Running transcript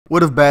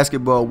What if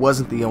basketball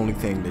wasn't the only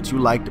thing that you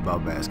liked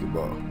about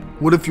basketball?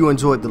 What if you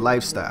enjoyed the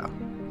lifestyle?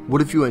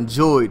 What if you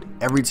enjoyed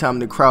every time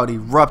the crowd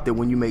erupted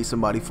when you made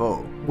somebody fall?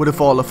 What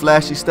if all the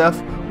flashy stuff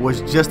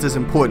was just as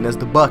important as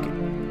the bucket?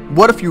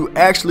 What if you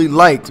actually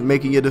liked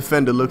making your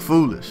defender look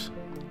foolish?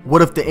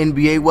 What if the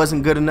NBA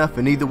wasn't good enough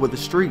and neither were the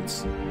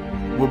streets?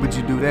 What would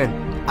you do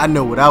then? I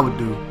know what I would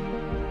do.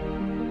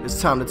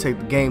 It's time to take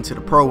the game to the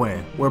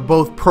pro-am, where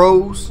both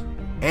pros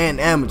and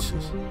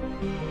amateurs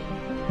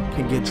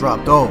can get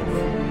dropped off.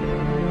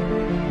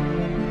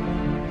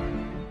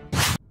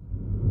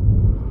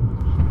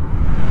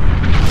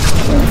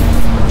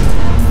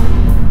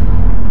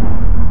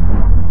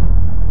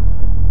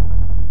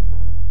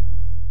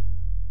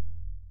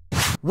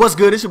 What's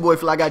good? It's your boy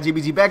Fly Guy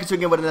GBG back at you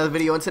again with another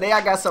video, and today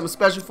I got something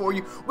special for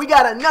you. We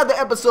got another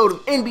episode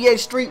of NBA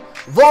Street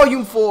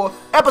Volume 4,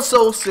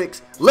 Episode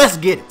 6. Let's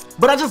get it.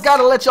 But I just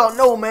gotta let y'all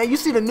know, man, you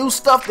see the new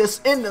stuff that's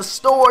in the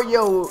store,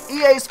 yo.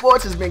 EA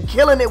Sports has been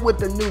killing it with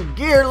the new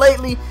gear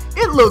lately.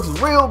 It looks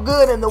real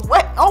good, and the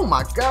way, oh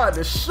my god,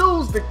 the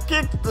shoes, the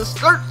kicks, the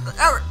skirts,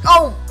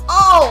 oh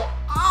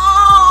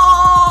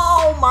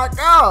my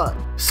god.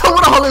 So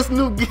with all this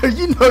new gear,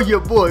 you know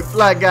your boy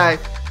Fly Guy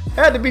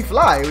had to be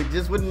fly. It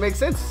just wouldn't make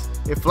sense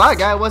if Fly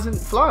Guy wasn't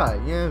fly.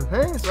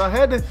 So I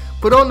had to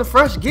put on the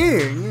fresh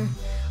gear,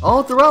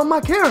 all throughout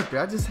my character.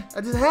 I just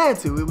had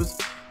to. It was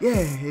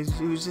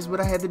just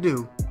what I had to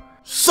do.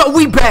 So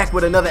we back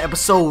with another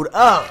episode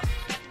of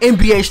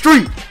NBA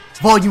Street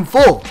Volume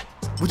 4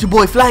 with your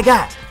boy Fly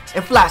Guy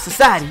and Fly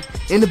Society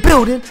in the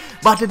building,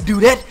 about to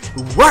do that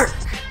work.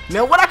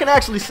 Now, what I can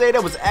actually say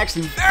that was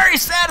actually very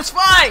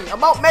satisfying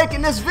about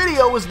making this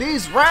video was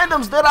these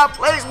randoms that I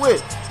played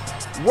with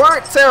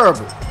weren't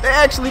terrible. They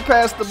actually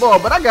passed the ball,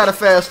 but I gotta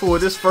fast forward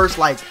this first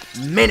like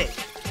minute.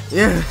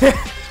 Yeah,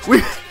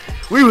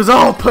 we was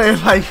all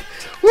playing like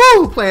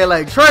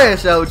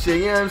trash out here,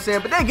 you know what I'm saying?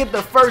 But they get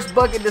the first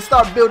bucket to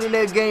start building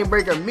that game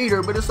breaker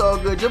meter, but it's all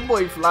good. Your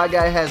boy Fly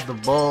Guy has the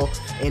ball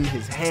in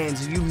his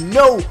hands. You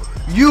know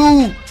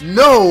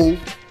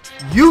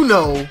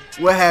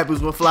what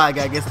happens when Fly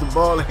Guy gets the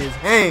ball in his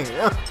hand.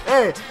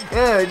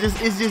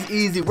 It's just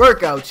easy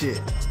workout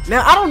shit.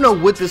 Now, I don't know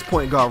what this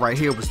point guard right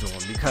here was doing,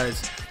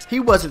 because he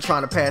wasn't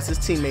trying to pass his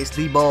teammates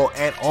the ball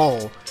at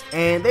all,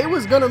 and they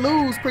was gonna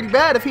lose pretty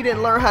bad if he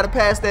didn't learn how to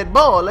pass that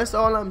ball. That's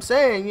all I'm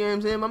saying, you know what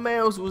I'm saying? My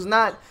man was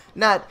not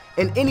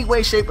in any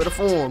way, shape, or the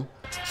form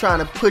trying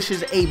to push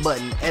his A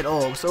button at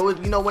all. So,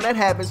 you know, when that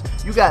happens,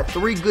 you got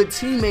three good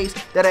teammates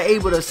that are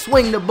able to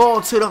swing the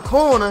ball to the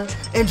corner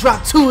and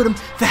drop two of them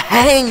the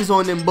hangs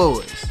on them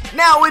boys.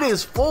 Now it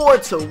is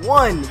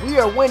 4-1. We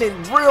are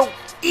winning real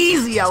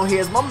easy out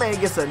here as my man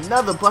gets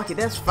another bucket.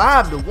 That's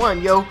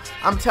 5-1, yo.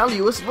 I'm telling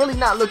you, it's really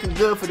not looking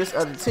good for this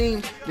other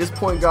team. This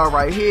point guard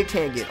right here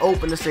can't get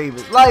open to save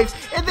his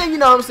life. And then, you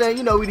know what I'm saying,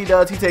 you know what he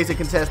does, he takes a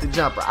contested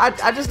jumper.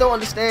 I just don't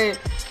understand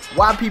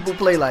why people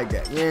play like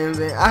that, you know what I'm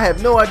saying? I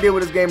have no idea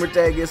what his gamer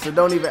tag is, so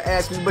don't even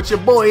ask me, but your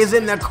boy is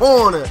in the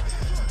corner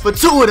for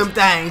two of them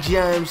things, you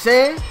know what I'm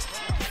saying?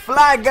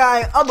 Fly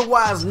Guy,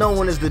 otherwise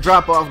known as the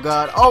drop-off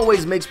guard,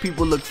 always makes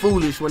people look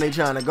foolish when they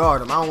trying to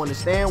guard him. I don't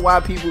understand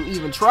why people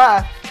even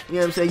try. You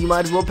know what I'm saying? You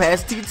might as well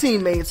pass it to your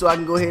teammates so I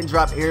can go ahead and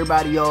drop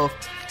everybody off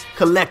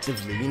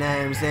collectively. You know what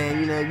I'm saying?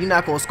 You know, you're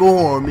not going to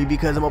score on me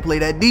because I'm going to play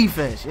that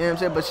defense. You know what I'm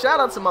saying? But shout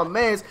out to my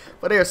mans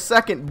for their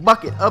second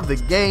bucket of the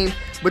game.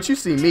 But you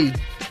see me.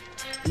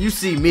 You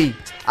see me.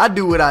 I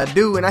do what I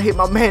do, and I hit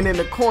my man in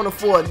the corner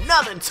for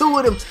another two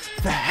of them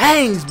the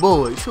hangs,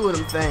 boys. Two of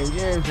them things, you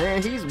know what I'm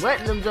saying? He's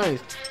wetting them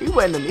joints. He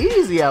wetting them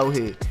easy out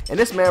here. And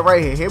this man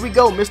right here, here we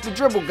go, Mr.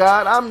 Dribble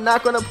God. I'm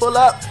not going to pull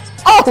up.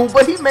 Oh,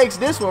 but he makes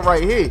this one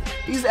right here.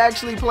 He's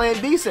actually playing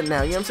decent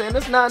now, you know what I'm saying?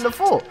 That's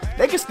 9-4.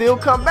 They can still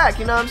come back,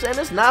 you know what I'm saying?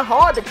 It's not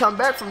hard to come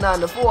back from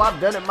 9-4. I've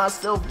done it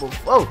myself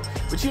before.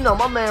 But you know,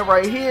 my man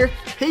right here,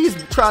 he's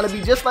trying to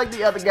be just like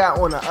the other guy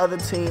on the other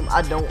team.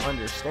 I don't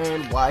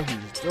understand why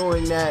he's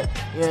doing that.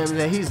 You know what I'm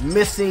saying? He's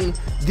missing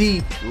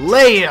the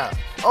layup.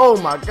 Oh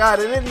my god,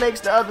 and it makes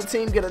the other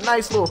team get a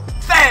nice little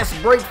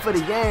fast break for the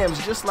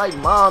yams, just like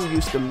mom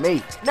used to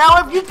make.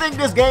 Now, if you think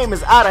this game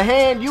is out of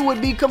hand, you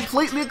would be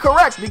completely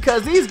correct,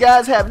 because these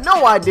guys have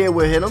no idea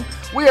we're hitting them.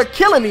 We are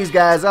killing these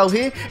guys out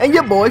here, and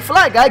your boy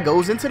Fly Guy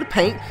goes into the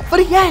paint for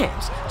the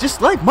yams,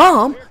 just like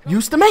mom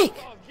used to make.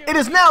 It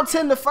is now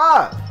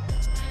 10-5.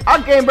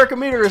 Our game breaker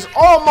meter is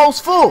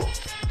almost full.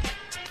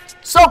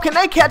 So can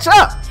they catch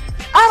up?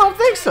 I don't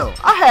think so.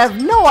 I have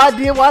no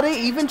idea why they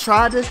even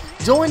tried to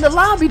join the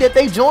lobby that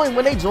they joined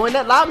when they joined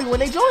that lobby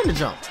when they joined the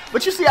jump.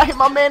 But you see, I hit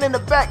my man in the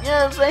back, you know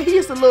what I'm saying?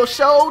 He's a little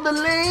shoulder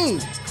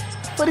lean.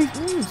 But he's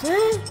doing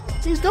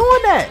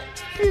that.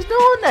 He's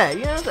doing that,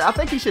 you know what I'm saying? I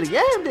think he should have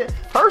yammed it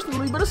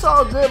personally, but it's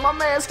all good. My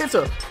man's hits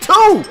a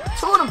two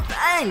of them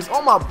things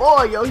on my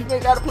boy, yo. He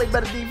ain't got to play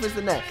better defense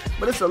than that.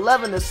 But it's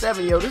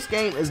 11-7, yo. This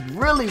game is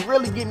really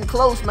getting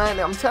close,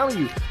 man. I'm telling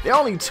you, they're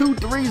only 2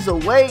 threes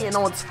away, and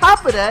on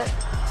top of that,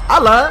 I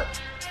lied.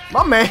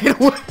 My man hit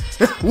one.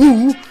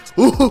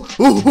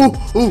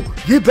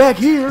 Get back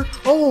here.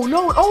 Oh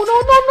no.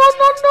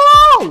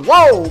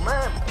 Whoa,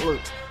 man. Look,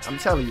 I'm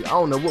telling you, I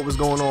don't know what was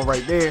going on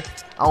right there.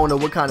 I don't know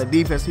what kind of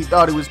defense he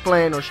thought he was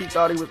playing or she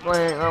thought he was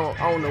playing. I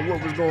don't know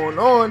what was going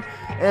on.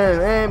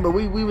 And but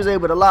we was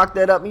able to lock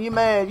that up. And you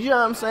know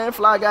what I'm saying?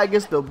 Fly Guy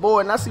gets the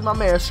board, and I see my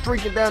man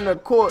streaking down the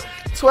court,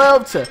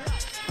 12-13.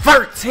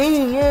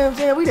 You know what I'm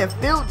saying? We done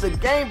filled the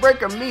game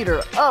breaker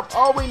meter up.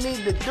 All we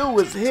need to do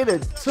is hit a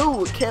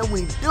 2. Can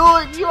we do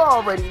it? You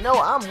already know.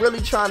 I'm really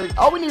trying to.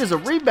 All we need is a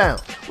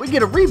rebound. We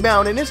get a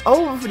rebound and it's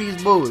over for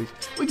these boys.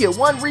 We get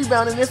one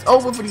rebound and it's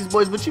over for these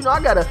boys. But you know,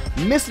 I got a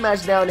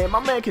mismatch down there. My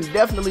man can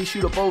definitely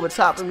shoot up over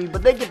top of me,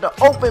 but they get the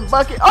open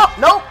bucket. Oh,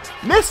 nope,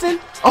 missing.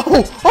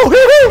 Oh, here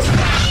it is.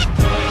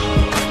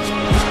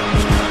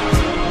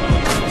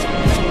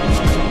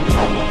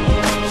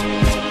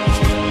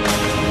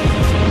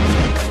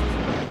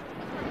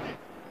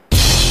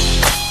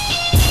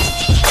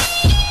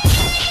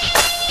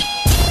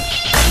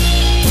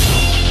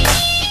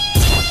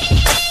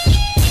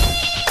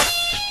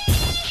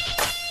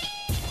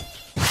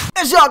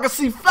 As y'all can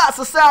see, Fly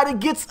Society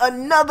gets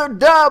another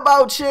dub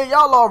out here.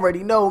 Y'all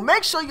already know.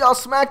 Make sure y'all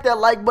smack that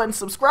like button.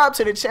 Subscribe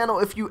to the channel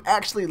if you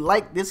actually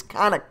like this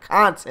kind of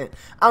content.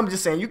 I'm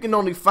just saying, you can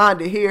only find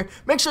it here.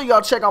 Make sure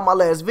y'all check out my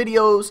last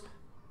videos.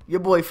 Your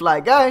boy Fly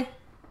Guy.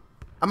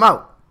 I'm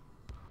out.